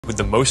with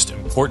the most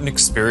important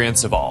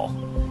experience of all,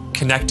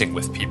 connecting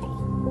with people.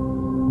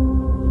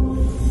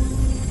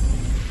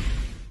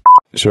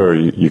 Sure,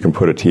 you can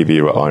put a TV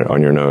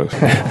on your nose.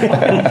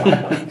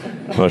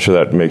 I'm not sure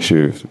that makes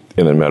you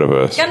in the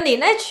metaverse. 近年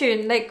咧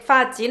全力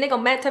發展呢個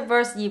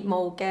Metaverse 業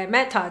務嘅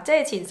Meta， 即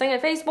係前身嘅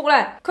Facebook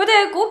咧，佢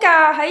哋嘅股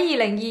價喺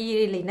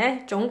2022年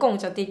咧總共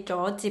就跌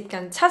咗接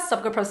近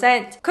70%。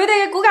佢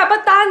哋嘅股價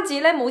不單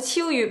止咧冇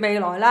超越未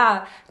來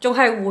啦，仲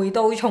係回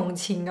到從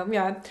前咁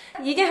樣，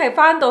已經係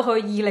翻到去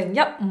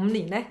2015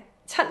年咧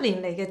7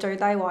年嚟嘅最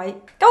低位。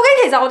究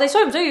竟其實我哋需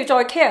唔需要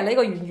再 care 呢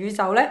個元宇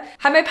宙呢？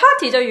係咪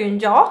party 就完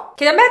咗？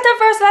其實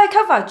Metaverse 咧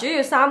cover 主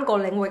要3個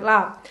領域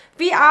啦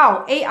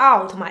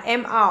 ，VR、AR 同埋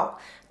MR。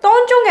當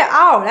中嘅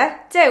R 咧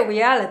即係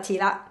reality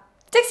啦，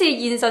即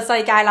是現實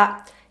世界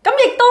啦。咁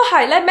亦都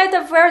係咧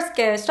Metaverse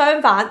嘅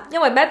相反，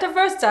因為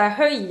Metaverse 就係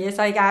虛擬嘅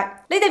世界。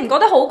你哋唔覺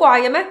得好怪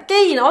嘅咩？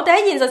既然我哋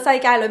喺現實世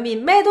界裏面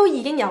咩都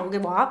已經有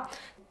嘅話，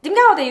點解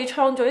我哋要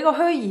創造呢個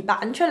虛擬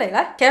版出嚟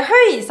呢？其實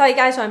虛擬世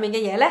界上面嘅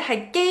嘢咧，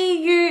係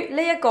基於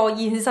呢一個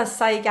現實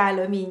世界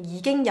裏面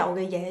已經有嘅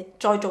嘢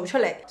再做出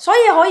嚟，所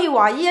以可以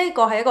話呢一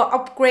個係一個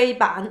upgrade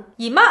版。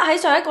而 Mark 喺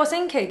上一個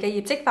星期嘅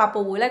業績發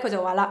佈會咧，佢就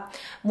話啦，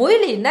每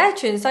年咧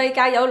全世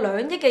界有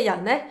2億嘅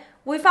人咧，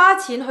會花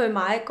錢去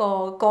買一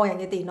個個人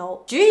嘅電腦，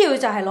主要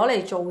就係攞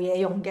嚟做嘢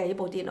用嘅呢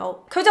部電腦。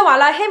佢就話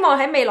啦，希望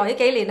喺未來呢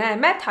幾年咧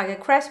 ，Meta 嘅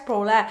Quest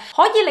Pro 咧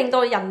可以令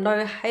到人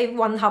類喺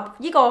混合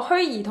呢個虛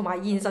擬同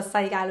埋現實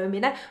世界裏面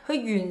咧，去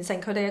完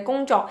成佢哋嘅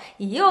工作。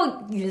而呢個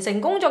完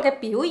成工作嘅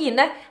表現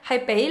咧，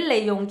係比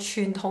利用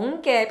傳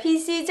統嘅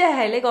PC， 即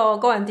係呢個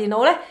個人電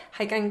腦咧，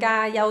係更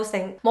加優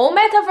勝。冇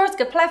Metaverse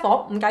嘅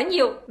platform 唔緊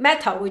要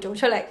 ，Meta 會做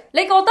出嚟。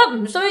你覺得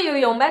唔需要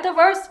用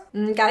Metaverse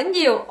唔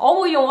緊要，我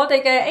會用我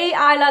哋嘅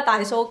AI 啦。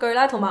大數據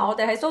啦，同埋我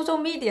哋喺 social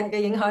media 嘅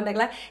影響力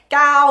咧，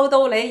教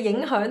到你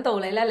影響到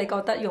你咧，你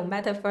覺得用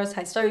Metaverse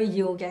係需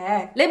要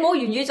嘅。你冇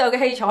元宇宙嘅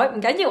器材唔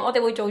緊要，我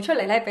哋會做出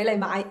嚟咧俾你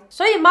買。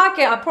所以 Mark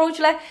嘅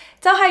approach 咧，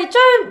就係將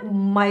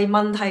唔係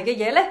問題嘅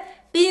嘢咧，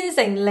變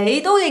成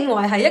你都認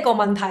為係一個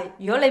問題。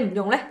如果你唔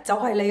用咧，就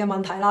係你嘅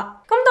問題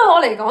啦。咁對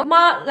我嚟講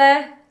 ，Mark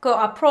咧個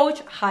approach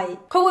係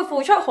佢會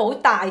付出好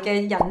大嘅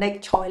人力、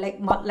財力、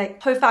物力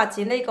去發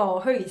展呢個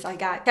虛擬世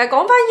界。其實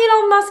講翻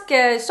Elon Musk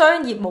嘅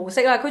商業模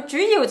式啦，佢主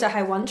要就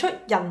係揾出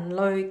人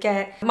類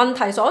嘅問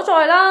題所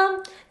在啦，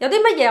有啲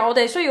乜嘢我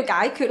哋需要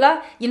解決啦，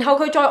然後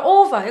佢再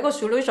offer 一個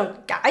solution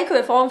解決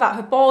嘅方法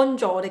去幫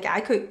助我哋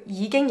解決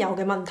已經有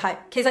嘅問題。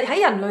其實喺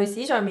人類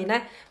史上面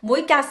咧，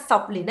每隔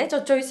10年咧就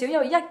最少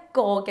有一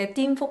個嘅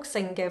顛覆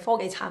性嘅科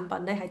技產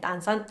品咧係誕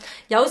生，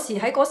有時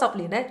喺嗰10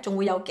年咧仲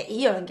會有幾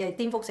樣嘅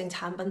顛覆性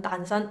產品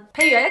誕生。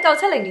譬如喺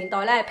1970年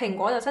代咧，蘋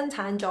果就生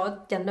產咗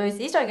人類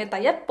史上嘅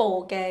第一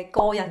部嘅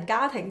個人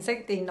家庭式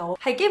電腦，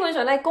係基本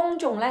上咧公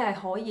眾咧係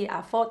可以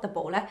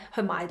affordable 咧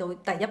去買到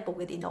第一部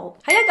嘅電腦。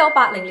喺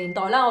1980年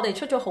代啦，我哋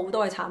出咗好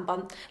多嘅產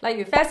品，例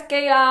如 fax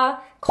機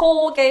啦、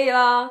call 機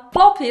啦、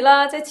floppy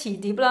啦，即係磁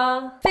碟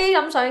啦、菲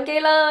林相機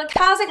啦、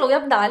卡式錄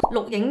音帶、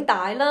錄影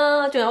帶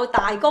啦，仲有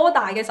大哥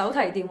大嘅手提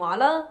電話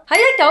啦。喺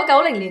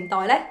1990年代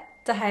咧，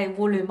就係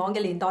互聯網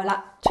嘅年代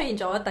啦，出現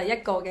咗第一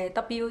個嘅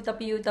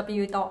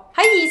www。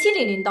喺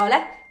2000年代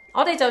咧，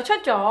我哋就出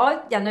咗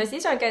人類史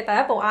上嘅第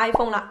一部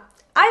iPhone 啦。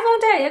iPhone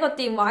即係一個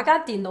電話加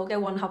電腦嘅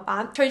混合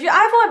版。隨住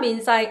iPhone 嘅面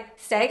世，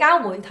社交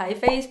媒體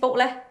Facebook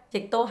咧，亦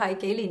都喺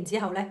幾年之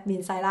後咧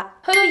面世啦。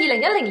去到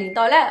2010年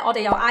代咧，我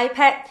哋有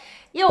iPad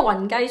呢個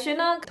雲計算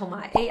啦，同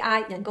埋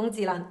AI 人工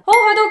智能。好，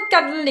去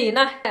到近年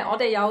啊，我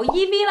哋有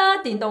EV 啦，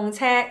電動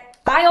車。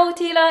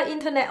IoT 啦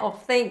 ，Internet of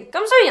Things。咁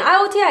雖然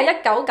IoT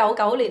係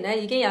1999年咧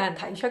已經有人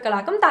提出㗎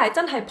啦，咁但係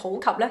真係普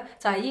及咧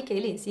就係呢幾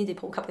年先至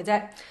普及嘅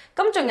啫。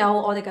咁仲有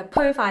我哋嘅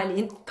區塊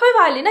鏈，區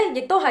塊鏈咧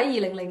亦都喺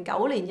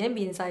2009年已經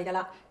面世㗎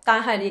啦，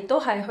但係亦都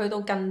係去到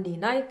近年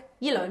啦。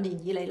呢2年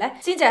以嚟咧，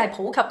先至係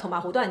普及同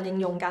埋好多人應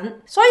用緊。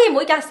所以每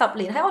隔10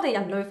年喺我哋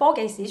人類科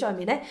技史上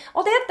面咧，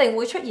我哋一定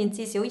會出現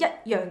至少一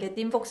樣嘅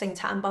顛覆性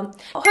產品。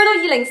去到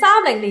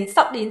2030年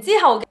，10年之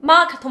後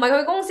 ，Mark 同埋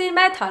佢公司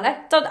Meta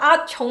咧就壓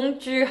重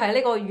注喺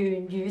呢個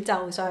元宇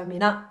宙上面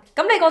啦。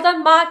咁你覺得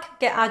Mark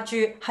嘅壓注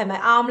係咪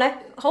啱呢？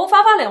好，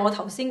翻嚟我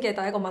頭先嘅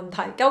第一個問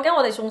題，究竟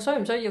我哋仲需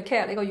唔需要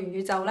care 呢個元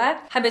宇宙呢？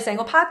係咪成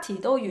個 party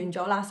都完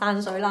咗啦，散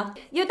水啦？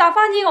要答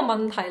翻呢個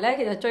問題呢，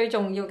其實最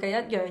重要嘅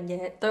一樣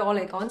嘢對我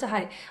嚟講就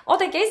係我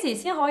哋幾時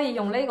先可以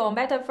用呢個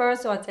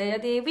Metaverse 或者一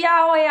啲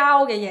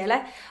VR、AR 嘅嘢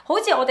呢？好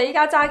似我哋依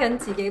家揸緊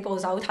自己部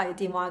手提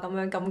電話咁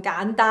樣咁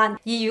簡單。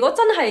而如果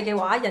真係嘅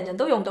話，人人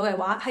都用到嘅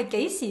話，係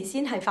幾時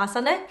先係發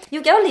生呢？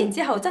要幾多年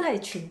之後真係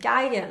全街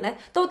嘅人呢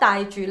都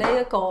戴住呢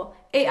一個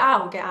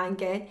AR 嘅眼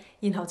鏡，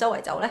然後周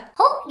圍走呢？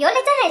好，如果你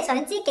真係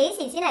想知幾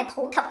時先係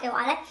普及嘅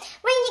話呢，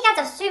 Rain 依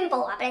家就宣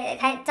佈話俾你哋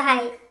聽，就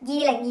係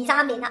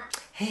2023年啦。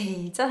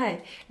真係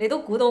你都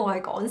估到我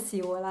係講笑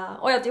㗎啦，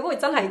我又點會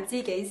真係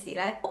知幾時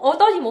呢？我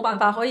當然冇辦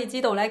法可以知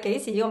道咧幾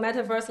時呢個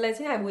Metaverse 咧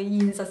先係會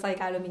現實世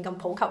界裏面咁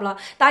普及啦。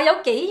但係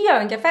有幾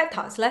樣嘅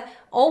factors 咧，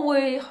我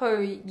會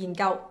去研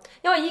究，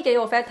因為呢幾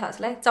個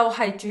factors 咧就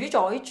係主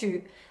宰住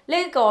呢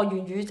個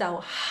元宇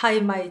宙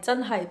係咪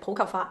真係普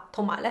及化，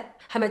同埋咧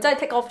係咪真係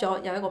take off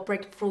咗有一個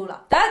breakthrough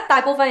啦？第一，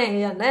大部分嘅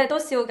人咧都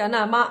笑緊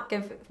阿 Mark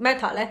嘅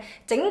Meta 咧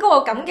整個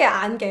咁嘅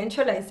眼鏡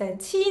出嚟成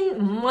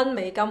$1500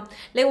美金，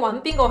你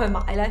揾邊個去買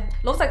咧？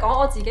老實講，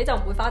我自己就唔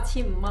會花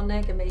$1500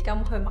咧嘅美金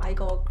去買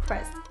個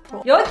Quest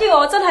Pro。如果叫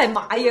我真係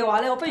買嘅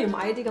話咧，我不如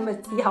買啲咁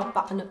嘅紙盒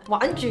版啊，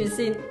玩住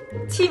先。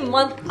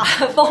$1500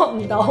幫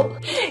唔到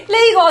呢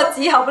個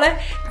紙盒咧，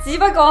只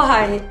不過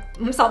係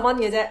$50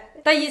嘅啫。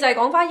第二就係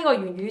講翻呢個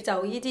元宇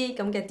宙呢啲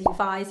咁嘅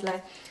device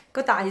咧，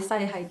個大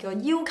細係叫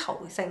要求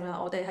性啦，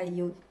我哋係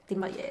要啲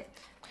乜嘢？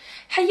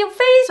係要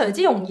非常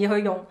之容易去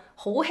用，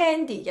好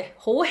handy 嘅，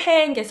好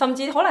輕嘅，甚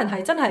至可能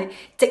係真係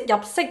直入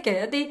式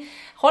嘅一啲，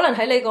可能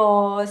喺你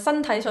個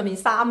身體上面、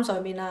衫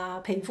上面啊、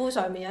皮膚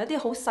上面有一啲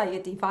好細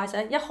嘅 device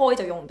咧，一開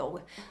就用到嘅，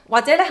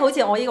或者咧好似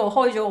我呢個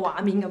開咗個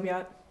畫面咁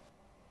樣。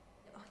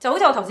就好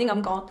似我頭先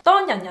咁講，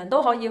當人人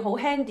都可以好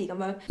handy 咁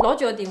樣攞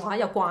住個電話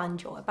又慣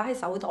咗，擺喺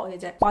手袋嘅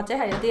啫，或者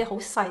係一啲好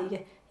細嘅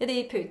一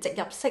啲，譬如直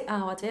入式啊，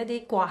或者一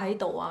啲掛喺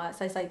度啊，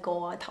細細個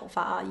啊，頭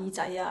髮啊、耳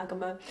仔啊咁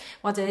樣，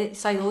或者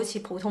細到好似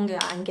普通嘅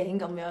眼鏡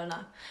咁樣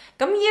啦。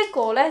咁呢一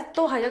個咧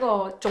都係一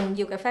個重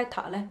要嘅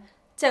factor 咧，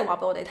即係話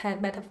俾我哋聽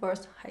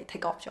Metaverse 係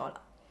take off 咗啦。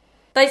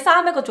第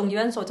三一個重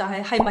要因素就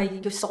係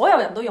咪要所有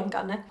人都用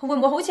緊咧？會唔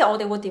會好似我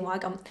哋部電話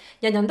咁，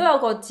人人都有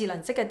個智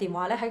能式嘅電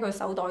話咧喺佢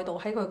手袋度，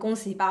喺佢公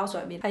事包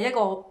上面，係一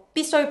個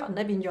必需品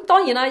咧變咗。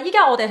當然啦，依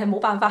家我哋係冇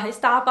辦法喺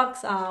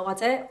Starbucks 啊或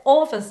者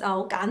Office 啊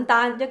好簡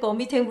單一個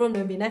meeting room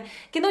裏面咧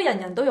見到人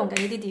人都用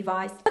緊呢啲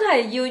device。真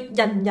係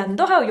要人人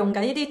都喺度用緊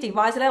呢啲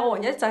device 咧，我唯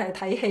一就係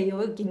睇戲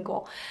我都見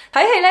過。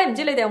睇戲咧，唔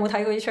知你哋有冇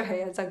睇過呢出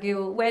戲啊？就叫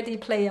Ready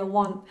Player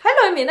One。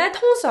喺裏面咧，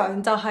通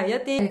常就係一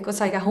啲個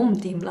世界好唔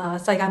掂啦，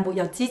世界末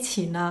日之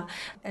前啊，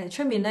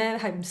出面咧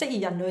係唔適宜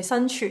人類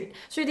生存，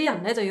所以啲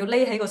人咧就要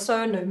匿喺個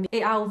箱裏面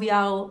AR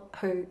VR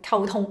去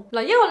溝通。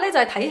嗱，呢個咧就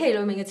係睇戲裏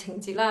面嘅情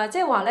節啦，即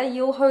係話咧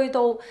要去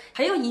到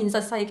喺個現實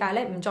世界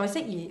咧唔再適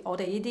宜我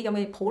哋呢啲咁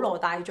嘅普羅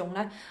大眾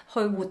咧去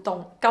活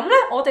動，咁咧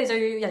我哋就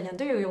要人人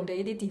都要用到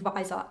呢啲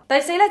device 啦。第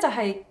四咧就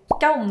係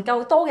夠唔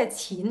夠多嘅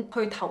錢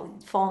去投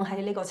放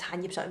喺呢個產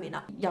業上面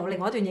啦。有另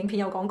外一段影片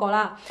有講過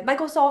啦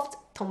 ，Microsoft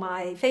同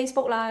埋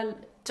Facebook 啦。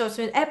就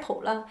算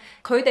Apple 啦，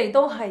佢哋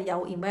都係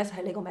有 invest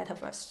喺呢個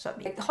Metaverse 上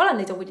面，可能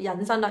你就會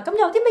引申啦。咁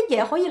有啲乜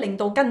嘢可以令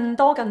到更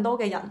多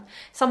嘅人，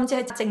甚至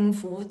係政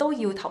府都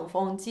要投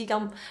放資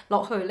金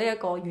落去呢一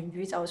個元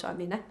宇宙上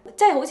面呢？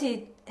即係好似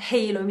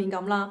戲裡面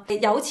咁啦，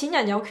有錢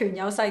人有權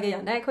有勢嘅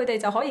人咧，佢哋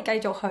就可以繼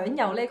續享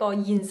有呢個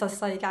現實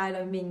世界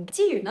裡面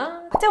資源啦，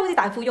即係好似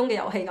大富翁嘅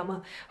遊戲咁啊。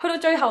去到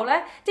最後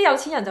咧，啲有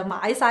錢人就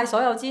買晒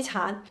所有資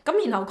產，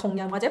咁然後窮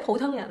人或者普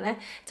通人咧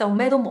就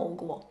咩都冇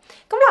㗎喎。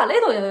咁嗱，呢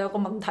度又有個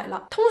問題啦。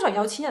通常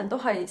有錢人都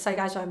係世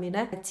界上面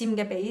咧佔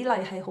嘅比例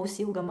係好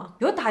少㗎嘛。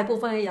如果大部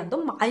分嘅人都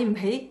買唔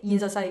起現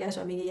實世界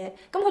上面嘅嘢，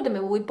咁佢哋咪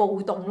會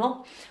暴動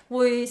咯，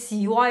會示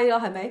威咯，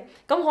係咪？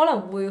咁可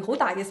能會好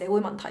大嘅社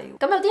會問題。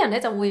咁有啲人咧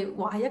就會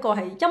話一個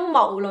係陰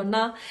謀論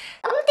啦。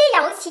咁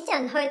啲有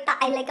錢人去大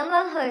力咁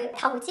樣去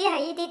投資喺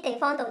呢啲地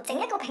方度，整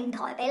一個平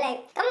台俾你。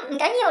咁唔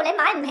緊要，你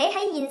買唔起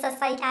喺現實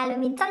世界裡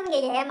面真嘅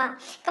嘢啊嘛。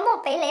咁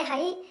我俾你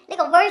喺呢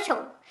個 virtual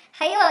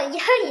喺個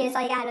虛擬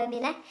嘅世界裡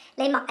面咧，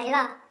你買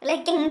啦，你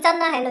競爭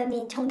啦喺裡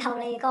面，從頭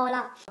嚟過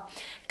啦。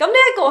咁呢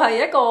一個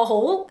係一個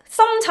好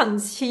深層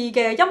次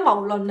嘅陰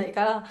謀論嚟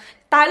㗎啦。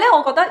但係咧，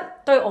我覺得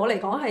對我嚟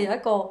講係有一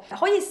個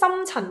可以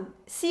深層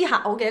思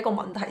考嘅一個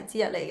問題之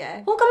一嚟嘅。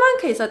好，咁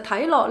樣其實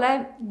睇落咧，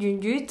元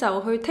宇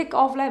宙去 take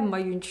off 咧，唔係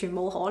完全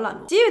冇可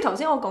能。只要頭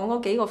先我講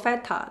嗰幾個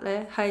factor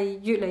咧係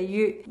越嚟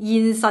越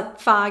現實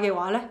化嘅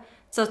話咧，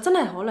就真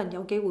係可能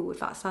有機會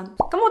發生。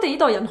咁我哋呢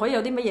代人可以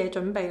有啲乜嘢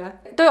準備呢？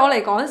對我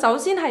嚟講，首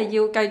先係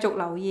要繼續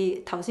留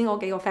意頭先嗰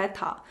幾個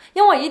factor，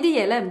 因為呢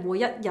啲嘢咧唔會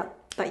一日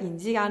突然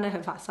之間咧去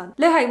發生。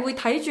你係會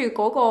睇住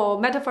嗰個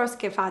Metaverse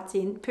嘅發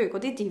展，譬如嗰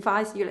啲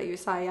device 越嚟越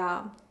細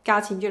啊，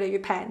價錢越嚟越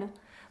平啊，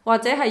或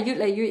者係越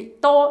嚟越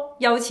多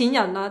有錢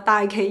人啊、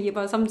大企業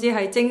啊，甚至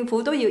係政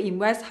府都要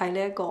invest 喺呢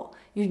一個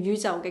元宇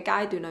宙嘅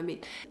階段裏面。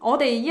我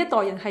哋呢一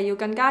代人係要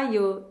更加要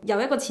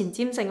有一個前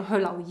瞻性去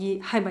留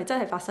意係咪真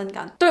係發生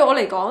緊。對我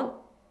嚟講，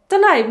真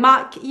係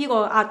mark 呢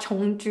個壓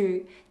重注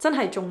真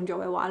係中咗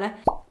嘅話呢，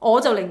我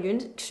就寧願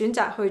選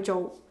擇去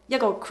做一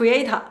個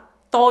creator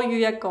多於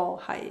一個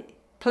係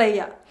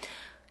player，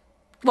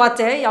 或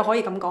者又可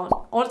以咁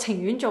講，我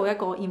情願做一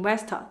個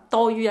investor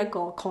多於一個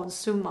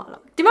consumer 啦。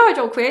點樣去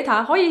做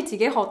creator？ 可以自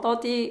己學多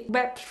啲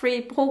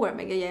Web3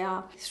 programming 嘅嘢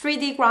啊，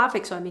 3D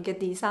graphic 上面嘅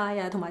design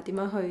啊，同埋點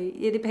樣去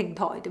呢啲平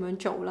台點樣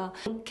做啦。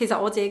其實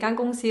我自己間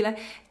公司咧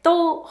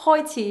都開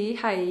始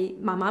係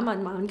慢慢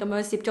咁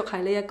樣涉足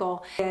喺呢一個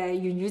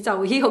元宇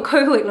宙呢個區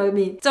域裏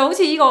面，就好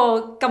似呢個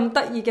咁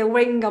得意嘅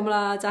Rain 咁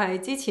啦，就係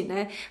之前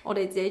咧我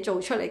哋自己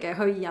做出嚟嘅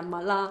虛擬人物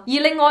啦。而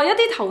另外一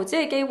啲投資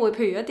嘅機會，譬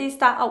如一啲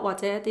startup 或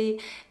者一啲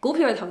股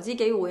票嘅投資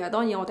機會啊，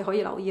當然我哋可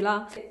以留意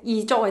啦。而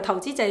作為投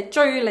資者，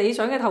最理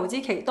想嘅投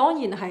資期當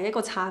然係一個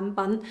產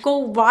品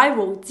go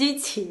viral 之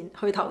前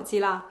去投資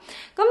啦。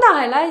咁但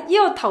係咧，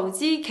呢個投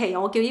資期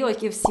我叫呢個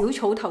叫小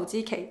草投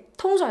資期，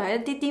通常係一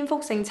啲顛覆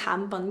性產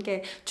品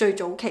嘅最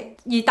早期，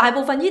而大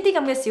部分呢啲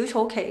咁嘅小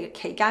草期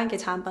間嘅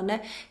產品呢，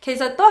其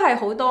實都係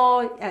好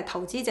多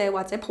投資者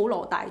或者普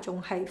羅大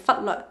眾係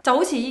忽略，就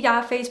好似依家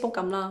Facebook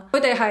咁啦，佢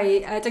哋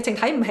係直情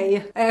睇唔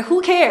起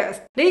Who cares？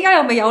 你依家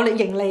又未有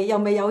盈利，又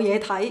未有嘢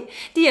睇，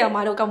啲嘢又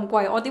賣到咁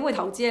貴，我點會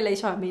投資喺你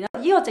上面呢？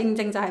呢個正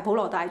正就係普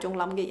羅大眾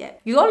諗嘅嘢。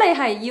如果你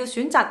係要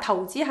選擇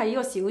投資喺呢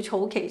個小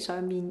草期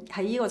上面，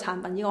喺呢個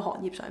產品呢個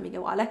行業上面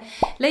嘅話呢，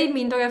你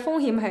面對嘅風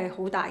險係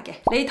好大嘅。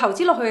你投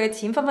資落去嘅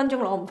錢分分鐘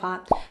攞唔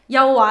翻，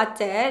又或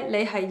者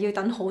你係要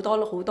等好多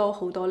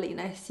年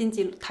咧，先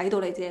至睇到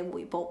你自己嘅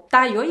回報。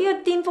但係如果呢個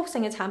顛覆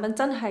性嘅產品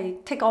真係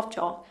take off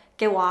咗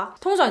嘅話，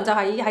通常就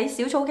係喺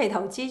小草期投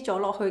資咗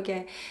落去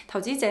嘅投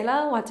資者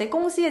啦，或者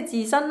公司嘅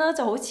自身啦，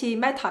就好似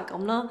Meta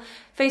咁啦、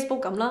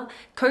Facebook 咁啦，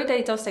佢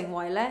哋就成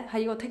為咧喺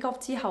呢個 take off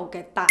之後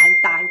嘅大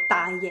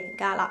贏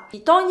家啦。而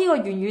當呢個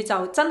元宇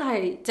宙真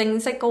係正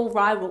式 go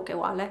viral 嘅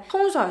話咧，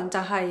通常就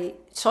係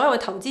所有嘅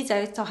投資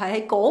者就係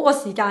喺嗰個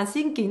時間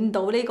先見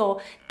到呢個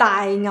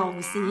大牛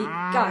市，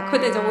佢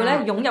哋就會咧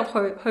湧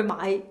入去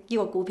買呢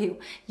個股票，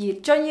而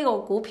將呢個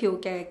股票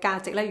嘅價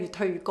值咧越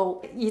推越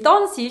高。而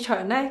當市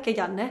場咧嘅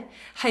人咧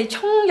係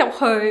衝入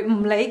去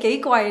唔理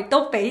幾貴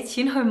都俾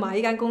錢去買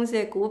呢間公司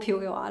嘅股票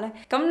嘅話咧，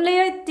咁呢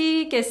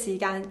一啲嘅時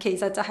間其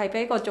實就係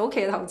俾一個早期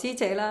嘅投資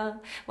者啦，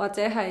或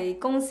者係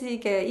公司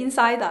嘅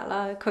insider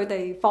啦，佢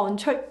哋放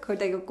出佢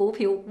哋嘅股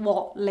票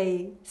獲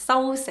利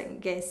收成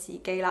嘅時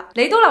機啦。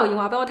你都留言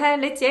話俾我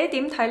聽，你自己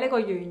點睇呢個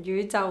元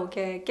宇宙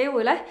嘅機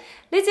會呢？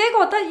你自己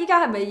覺得依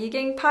家係咪已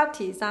經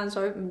party 散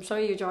水，唔需要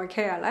再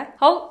care 呢？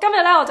好，今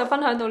日咧我就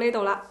分享到呢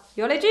度啦。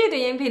如果你中意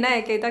段影片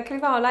咧，記得 click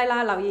翻個 like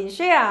啦，留言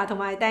share 同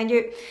埋訂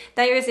閱。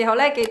訂閱嘅時候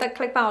咧，記得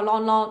click 翻個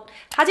long。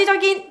下次再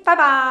見，拜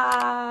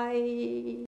拜。